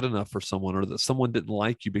weren't good enough for someone, or that someone didn't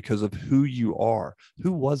like you because of who you are?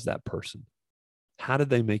 Who was that person? How did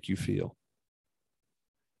they make you feel?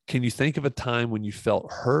 Can you think of a time when you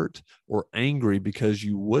felt hurt or angry because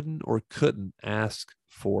you wouldn't or couldn't ask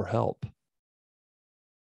for help?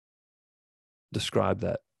 Describe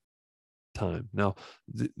that time. Now,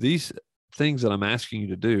 these things that I'm asking you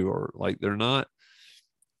to do are like, they're not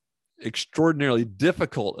extraordinarily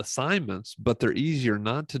difficult assignments, but they're easier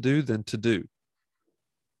not to do than to do.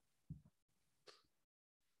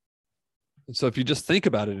 And so if you just think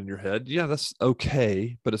about it in your head, yeah, that's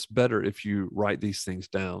okay, but it's better if you write these things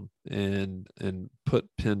down and put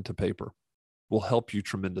pen to paper. Will help you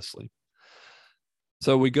tremendously.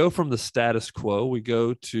 So we go from the status quo, we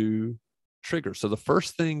go to triggers. So the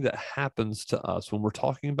first thing that happens to us when we're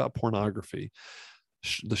talking about pornography,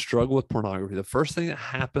 the struggle with pornography, the first thing that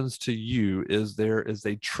happens to you is there is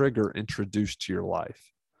a trigger introduced to your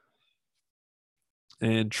life.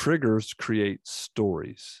 And triggers create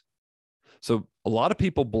stories. So a lot of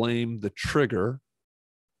people blame the trigger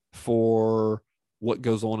for what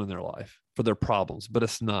goes on in their life, for their problems, but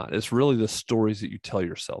it's not. It's really the stories that you tell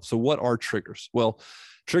yourself. So what are triggers? Well,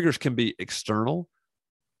 triggers can be external.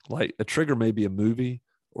 Like a trigger may be a movie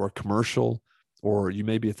or a commercial, or you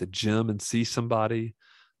may be at the gym and see somebody.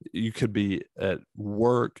 You could be at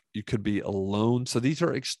work. You could be alone. So these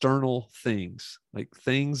are external things, like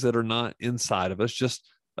things that are not inside of us,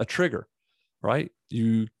 just a trigger, right?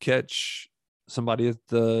 You catch somebody at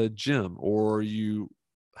the gym, or you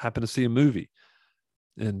happen to see a movie,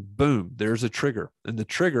 and boom, there's a trigger. And the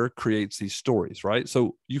trigger creates these stories, right?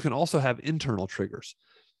 So you can also have internal triggers.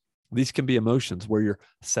 These can be emotions where you're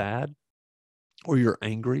sad, or you're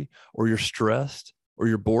angry, or you're stressed, or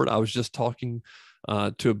you're bored. I was just talking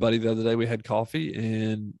to a buddy the other day. We had coffee,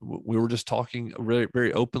 and we were just talking very,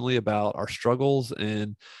 very openly about our struggles.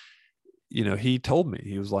 And, you know, he told me,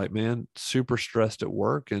 he was like, man, super stressed at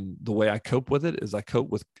work. And the way I cope with it is I cope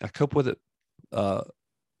with it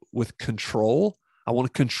with control. I want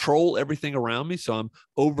to control everything around me. So I'm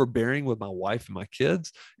overbearing with my wife and my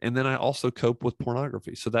kids. And then I also cope with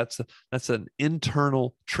pornography. So that's an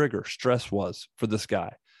internal trigger. Stress was for this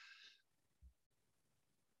guy.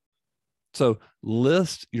 So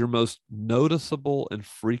list your most noticeable and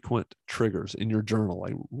frequent triggers in your journal.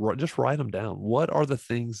 Like, just write them down. What are the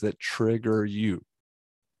things that trigger you?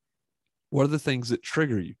 What are the things that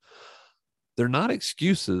trigger you? They're not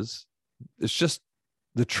excuses. It's just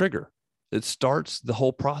the trigger. It starts the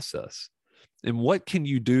whole process. And what can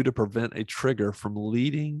you do to prevent a trigger from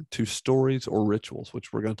leading to stories or rituals,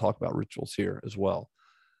 which we're going to talk about rituals here as well.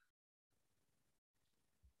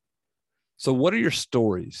 So what are your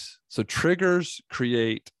stories? So triggers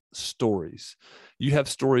create stories. You have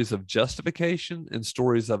stories of justification and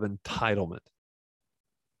stories of entitlement.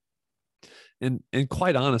 And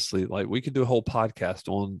quite honestly, like, we could do a whole podcast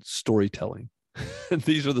on storytelling. And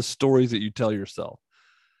these are the stories that you tell yourself.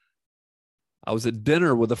 I was at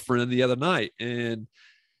dinner with a friend the other night, and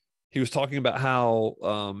he was talking about how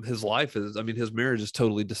his life is, I mean, his marriage is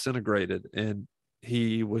totally disintegrated. And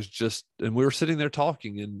he was just, and we were sitting there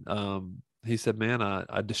talking, and he said, man,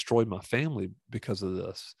 I destroyed my family because of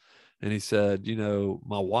this. And he said, you know,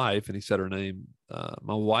 my wife, and he said her name,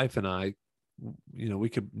 my wife and I, you know, we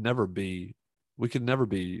could never be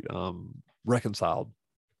reconciled.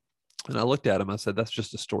 And I looked at him, I said, that's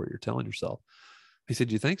just a story you're telling yourself. He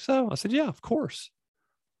said, you think so? I said, yeah, of course.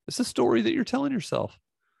 It's a story that you're telling yourself.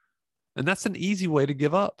 And that's an easy way to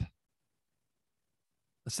give up.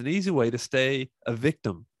 It's an easy way to stay a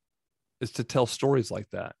victim, is to tell stories like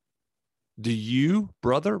that. Do you,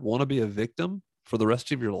 brother, want to be a victim for the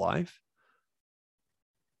rest of your life?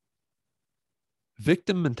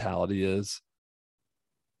 Victim mentality is,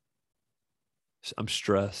 I'm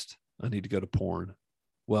stressed, I need to go to porn.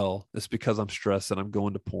 Well, it's because I'm stressed and I'm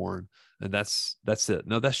going to porn, and that's it.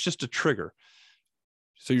 No, that's just a trigger.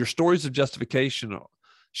 So your stories of justification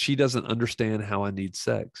She doesn't understand how I need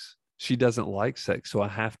sex. She doesn't like sex, so I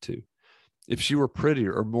have to. If she were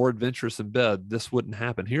prettier or more adventurous in bed, this wouldn't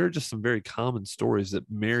happen. Here are just some very common stories that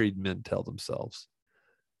married men tell themselves.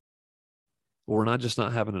 Well, we're not just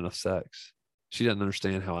not having enough sex. She doesn't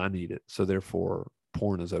understand how I need it, so therefore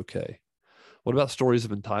porn is okay. What about stories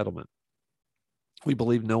of entitlement? We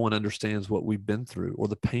believe no one understands what we've been through or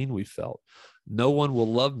the pain we felt. No one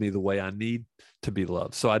will love me the way I need to be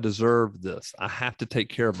loved. So I deserve this. I have to take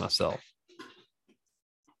care of myself.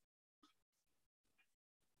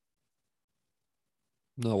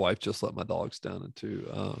 My wife just let my dogs down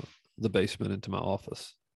into the basement, into my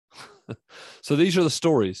office. So these are the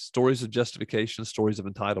stories of justification, stories of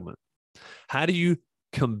entitlement. How do you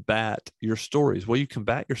combat your stories? Well, you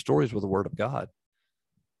combat your stories with the word of God.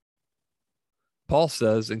 Paul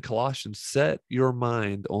says in Colossians, set your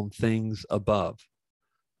mind on things above.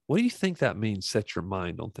 What do you think that means, set your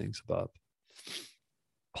mind on things above?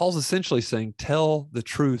 Paul's essentially saying, tell the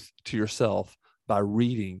truth to yourself by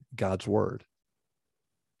reading God's word.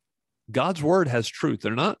 God's word has truth.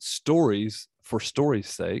 They're not stories for story's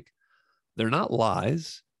sake. They're not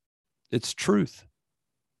lies. It's truth.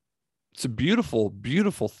 It's a beautiful,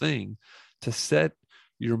 beautiful thing to set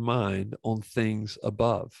your mind on things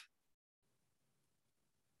above.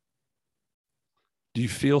 Do you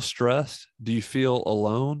feel stressed? Do you feel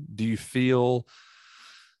alone? Do you feel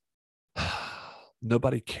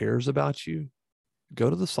nobody cares about you? Go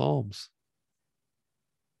to the Psalms.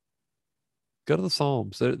 Go to the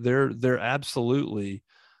Psalms. They're absolutely,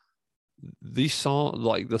 these Psalms,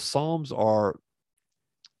 like the Psalms are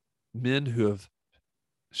men who have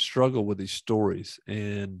struggled with these stories,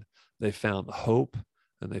 and they found hope,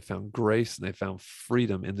 and they found grace, and they found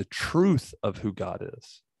freedom in the truth of who God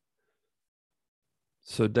is.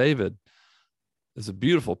 So David is a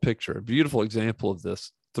beautiful picture, a beautiful example of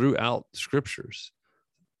this throughout scriptures,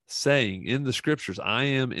 saying in the scriptures, I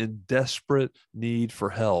am in desperate need for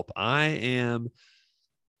help. I am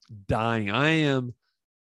dying.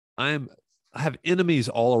 I have enemies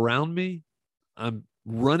all around me. I'm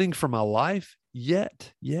running for my life.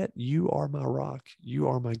 Yet you are my rock. You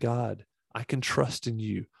are my God. I can trust in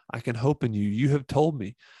you. I can hope in you. You have told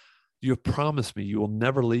me, you have promised me, you will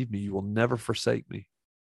never leave me. You will never forsake me.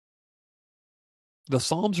 The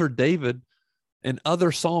Psalms are David and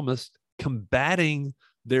other psalmists combating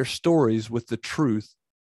their stories with the truth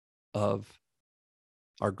of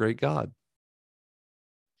our great God.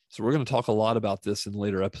 So we're going to talk a lot about this in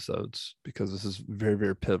later episodes because this is very,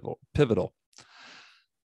 very pivotal.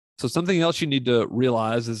 So something else you need to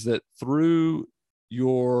realize is that through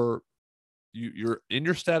you're in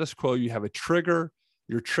your status quo, you have a trigger.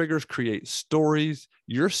 Your triggers create stories.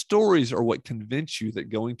 Your stories are what convince you that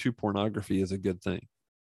going to pornography is a good thing.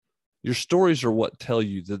 Your stories are what tell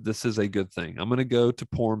you that this is a good thing. I'm going to go to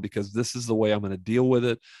porn because this is the way I'm going to deal with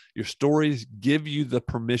it. Your stories give you the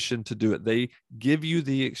permission to do it. They give you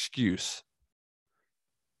the excuse.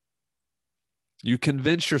 You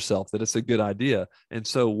convince yourself that it's a good idea. And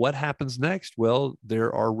so what happens next? Well,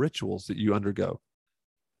 there are rituals that you undergo.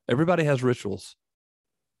 Everybody has rituals.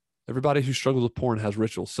 Everybody who struggles with porn has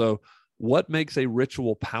rituals. So what makes a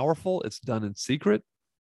ritual powerful? It's done in secret.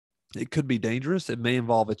 It could be dangerous. It may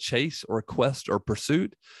involve a chase or a quest or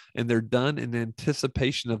pursuit, and they're done in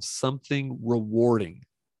anticipation of something rewarding.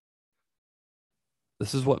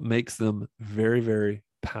 This is what makes them very, very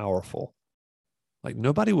powerful. Like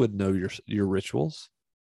nobody would know your rituals.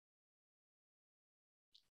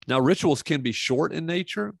 Now, rituals can be short in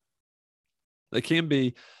nature. They can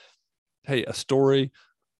be, hey, a story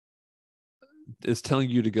is telling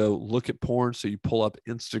you to go look at porn. So you pull up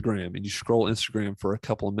Instagram and you scroll Instagram for a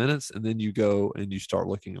couple of minutes, and then you go and you start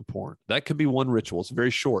looking at porn. That could be one ritual. It's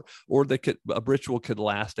very short. Or a ritual could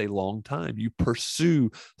last a long time. You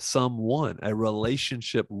pursue someone, a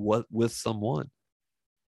relationship with someone.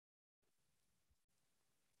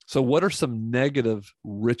 So what are some negative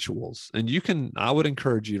rituals? And I would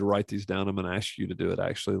encourage you to write these down. I'm going to ask you to do it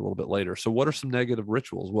actually a little bit later. So what are some negative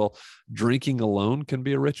rituals? Well, drinking alone can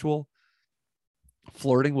be a ritual.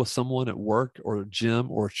 Flirting with someone at work or a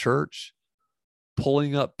gym or church,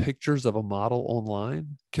 pulling up pictures of a model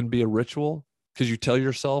online can be a ritual because you tell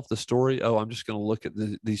yourself the story, oh, I'm just going to look at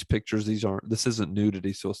these pictures. This isn't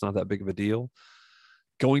nudity, so it's not that big of a deal.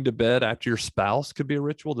 Going to bed after your spouse could be a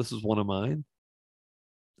ritual. This is one of mine.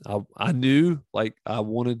 I knew like I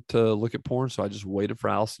wanted to look at porn, so I just waited for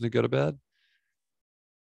Allison to go to bed.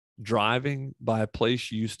 Driving by a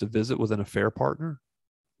place you used to visit with an affair partner,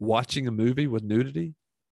 watching a movie with nudity,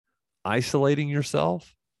 isolating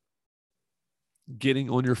yourself, getting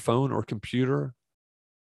on your phone or computer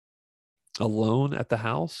alone at the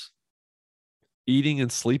house. eating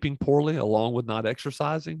and sleeping poorly along with not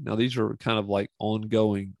exercising. Now, these are kind of like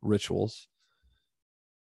ongoing rituals.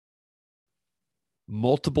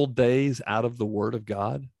 Multiple days out of the Word of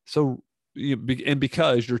God. So, and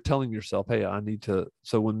because you're telling yourself, hey, I need to.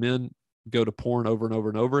 So when men go to porn over and over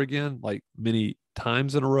and over again, like many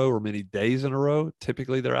times in a row or many days in a row,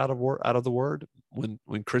 typically they're out of the Word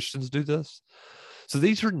when Christians do this. So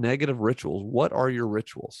these are negative rituals. What are your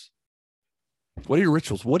rituals? What are your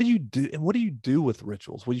rituals? What do you do? And what do you do with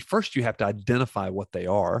rituals? Well, first you have to identify what they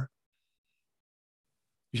are.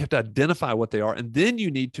 You have to identify what they are, and then you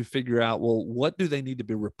need to figure out, well, what do they need to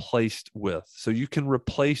be replaced with? So you can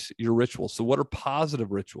replace your rituals. So what are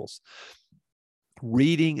positive rituals?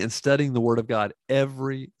 Reading and studying the Word of God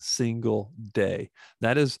every single day.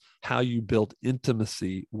 That is how you build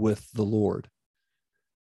intimacy with the Lord.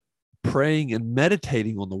 Praying and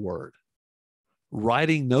meditating on the Word.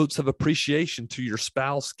 Writing notes of appreciation to your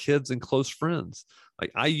spouse, kids, and close friends.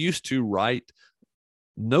 Like I used to write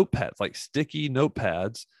notepads, like sticky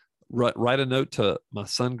notepads, write a note to my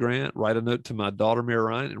son Grant, write a note to my daughter Mary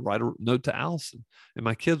Ryan, and write a note to Allison. And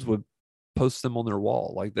my kids would post them on their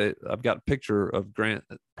wall. Like I've got a picture of Grant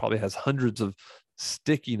that probably has hundreds of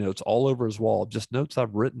sticky notes all over his wall, just notes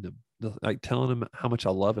I've written him, like telling him how much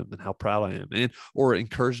I love him and how proud I am, and or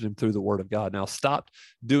encouraging him through the Word of God. Now, stopped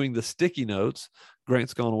doing the sticky notes.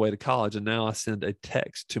 Grant's gone away to college, and now I send a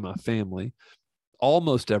text to my family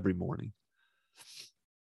almost every morning.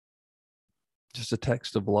 Just a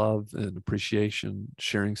text of love and appreciation,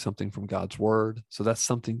 sharing something from God's Word. So that's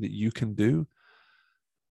something that you can do.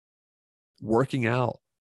 Working out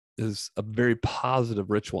is a very positive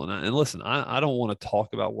ritual. And listen, I don't want to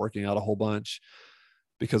talk about working out a whole bunch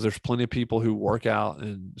because there's plenty of people who work out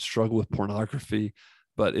and struggle with pornography.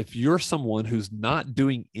 But if you're someone who's not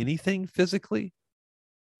doing anything physically,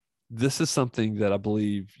 this is something that I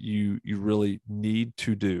believe you really need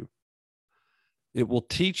to do. It will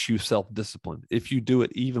teach you self-discipline if you do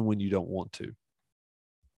it even when you don't want to.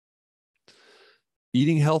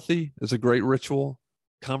 Eating healthy is a great ritual.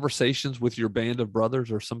 Conversations with your band of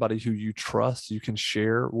brothers or somebody who you trust, you can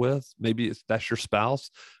share with. Maybe that's your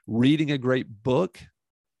spouse. Reading a great book.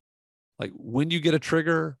 Like when you get a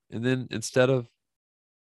trigger, and then instead of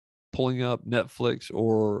pulling up Netflix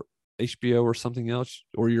or HBO or something else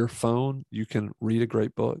or your phone, you can read a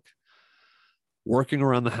great book. Working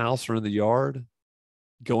around the house or in the yard.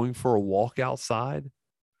 Going for a walk outside,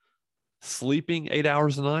 sleeping 8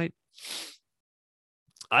 hours a night.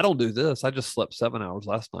 I don't do this. I just slept 7 hours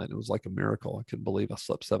last night. It was like a miracle. I couldn't believe I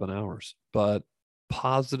slept 7 hours. But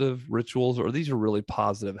positive rituals, or these are really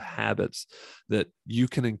positive habits that you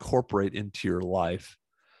can incorporate into your life.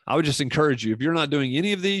 I would just encourage you, if you're not doing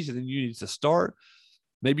any of these, then you need to start.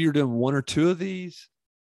 Maybe you're doing one or two of these.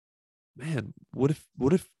 Man, what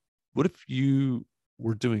if you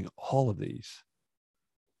were doing all of these?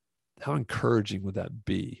 How encouraging would that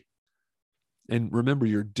be? And remember,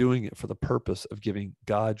 you're doing it for the purpose of giving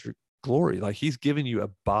God your glory. Like he's given you a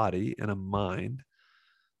body and a mind,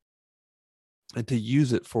 and to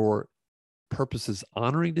use it for purposes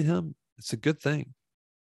honoring to him, it's a good thing.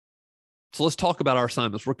 So let's talk about our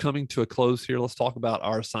assignments. We're coming to a close here. Let's talk about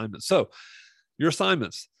our assignments. So your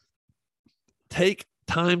assignments, take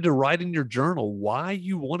time to write in your journal why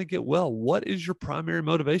you want to get well. What is your primary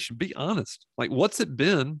motivation? Be honest. Like, what's it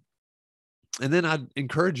been? And then I'd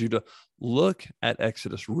encourage you to look at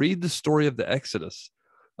Exodus, read the story of the Exodus,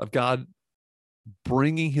 of God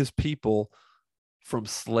bringing his people from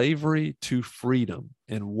slavery to freedom.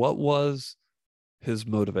 And what was his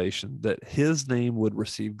motivation? That his name would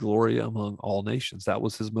receive glory among all nations. That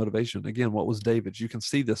was his motivation. Again, what was David's? You can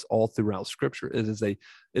see this all throughout Scripture. It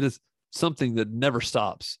is something that never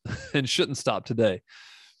stops and shouldn't stop today.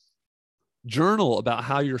 Journal about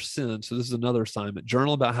how your sin, so this is another assignment,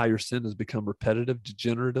 journal about how your sin has become repetitive,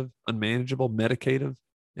 degenerative, unmanageable, medicative,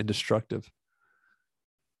 and destructive.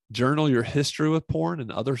 Journal your history with porn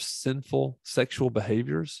and other sinful sexual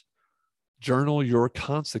behaviors. Journal your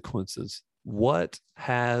consequences. What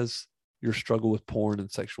has your struggle with porn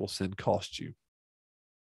and sexual sin cost you?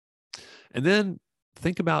 And then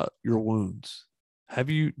think about your wounds.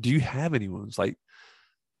 Do you have any wounds? Like,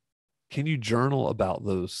 can you journal about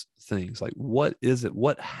those things? Like, what is it?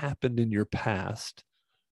 What happened in your past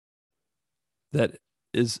that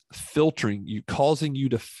is filtering you, causing you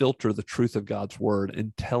to filter the truth of God's word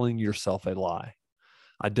and telling yourself a lie?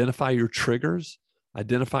 Identify your triggers,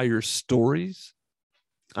 identify your stories,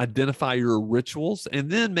 identify your rituals, and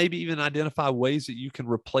then maybe even identify ways that you can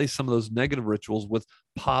replace some of those negative rituals with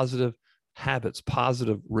positive habits,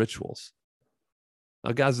 positive rituals.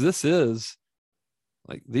 Now, guys, this is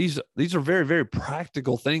Like these are very, very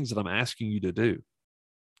practical things that I'm asking you to do.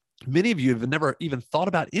 Many of you have never even thought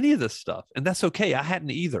about any of this stuff, and that's okay. I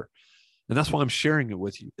hadn't either. And that's why I'm sharing it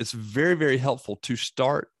with you. It's very, very helpful to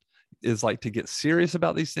start, is like to get serious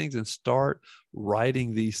about these things and start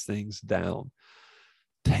writing these things down.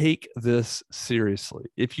 Take this seriously.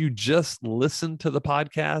 If you just listen to the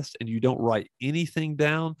podcast and you don't write anything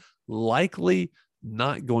down, likely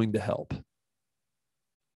not going to help.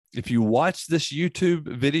 If you watch this YouTube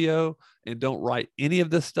video and don't write any of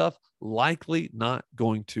this stuff, likely not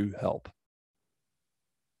going to help.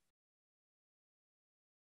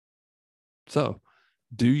 So,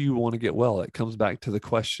 do you want to get well? It comes back to the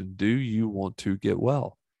question, do you want to get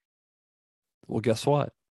well? Well, guess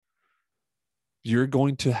what? You're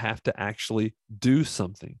going to have to actually do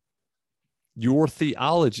something. Your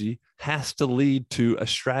theology has to lead to a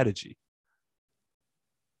strategy.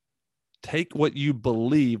 Take what you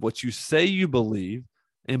believe, what you say you believe,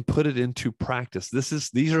 and put it into practice.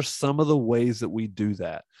 These are some of the ways that we do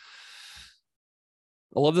that.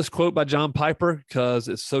 I love this quote by John Piper because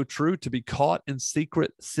it's so true. To be caught in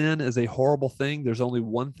secret sin is a horrible thing. There's only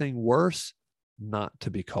one thing worse, not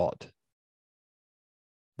to be caught.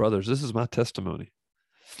 Brothers, this is my testimony.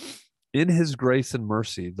 In his grace and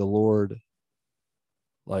mercy, the Lord,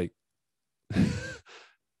 like,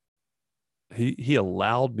 he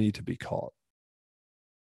allowed me to be caught.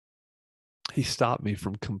 He stopped me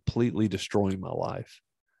from completely destroying my life.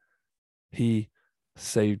 He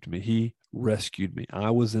saved me. He rescued me.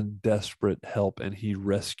 I was in desperate help and he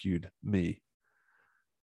rescued me.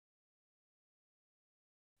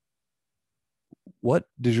 What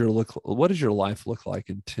does your life look like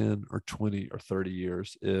in 10 or 20 or 30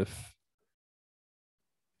 years if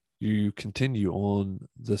you continue on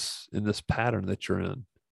in this pattern that you're in?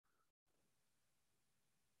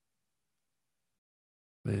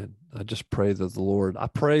 Man, I just pray that I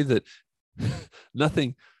pray that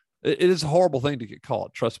nothing, it is a horrible thing to get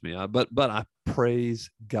caught, trust me, but I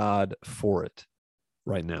praise God for it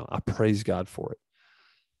right now. I praise God for it.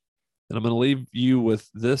 And I'm going to leave you with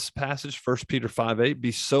this passage, 1 Peter 5:8.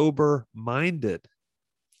 Be sober-minded.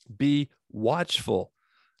 Be watchful.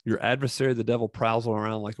 Your adversary, the devil, prowls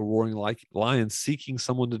around like a roaring lion, seeking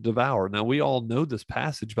someone to devour. Now, we all know this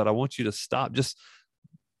passage, but I want you to stop just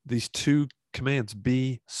these two commands.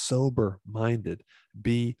 Be sober-minded.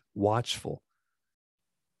 Be watchful.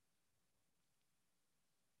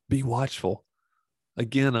 Be watchful.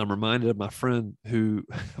 Again, I'm reminded of my friend who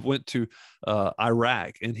went to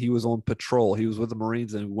Iraq, and he was on patrol. He was with the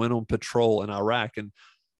Marines and went on patrol in Iraq. And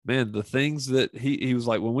man, the things that he was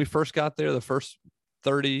like, when we first got there, the first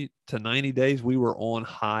 30 to 90 days, we were on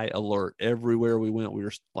high alert. Everywhere we went, we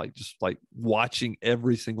were just watching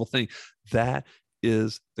every single thing. That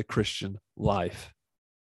is the Christian life.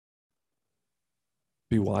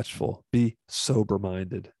 Be watchful. Be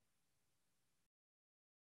sober-minded.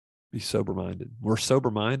 Be sober-minded. We're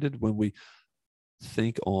sober-minded when we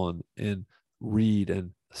think on and read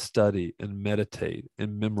and study and meditate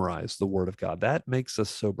and memorize the Word of God. That makes us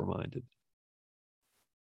sober-minded.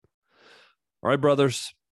 All right,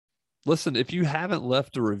 brothers. Listen, if you haven't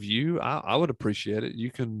left a review, I would appreciate it. You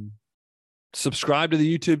can subscribe to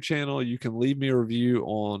the YouTube channel. You can leave me a review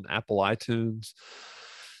on Apple iTunes.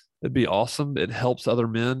 It'd be awesome. It helps other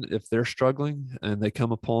men if they're struggling and they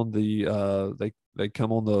come upon they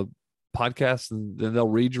come on the podcast, and then they'll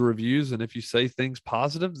read your reviews. And if you say things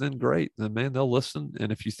positive, then great. Then man, they'll listen.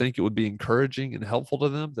 And if you think it would be encouraging and helpful to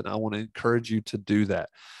them, then I want to encourage you to do that.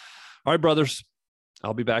 All right, brothers,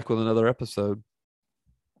 I'll be back with another episode.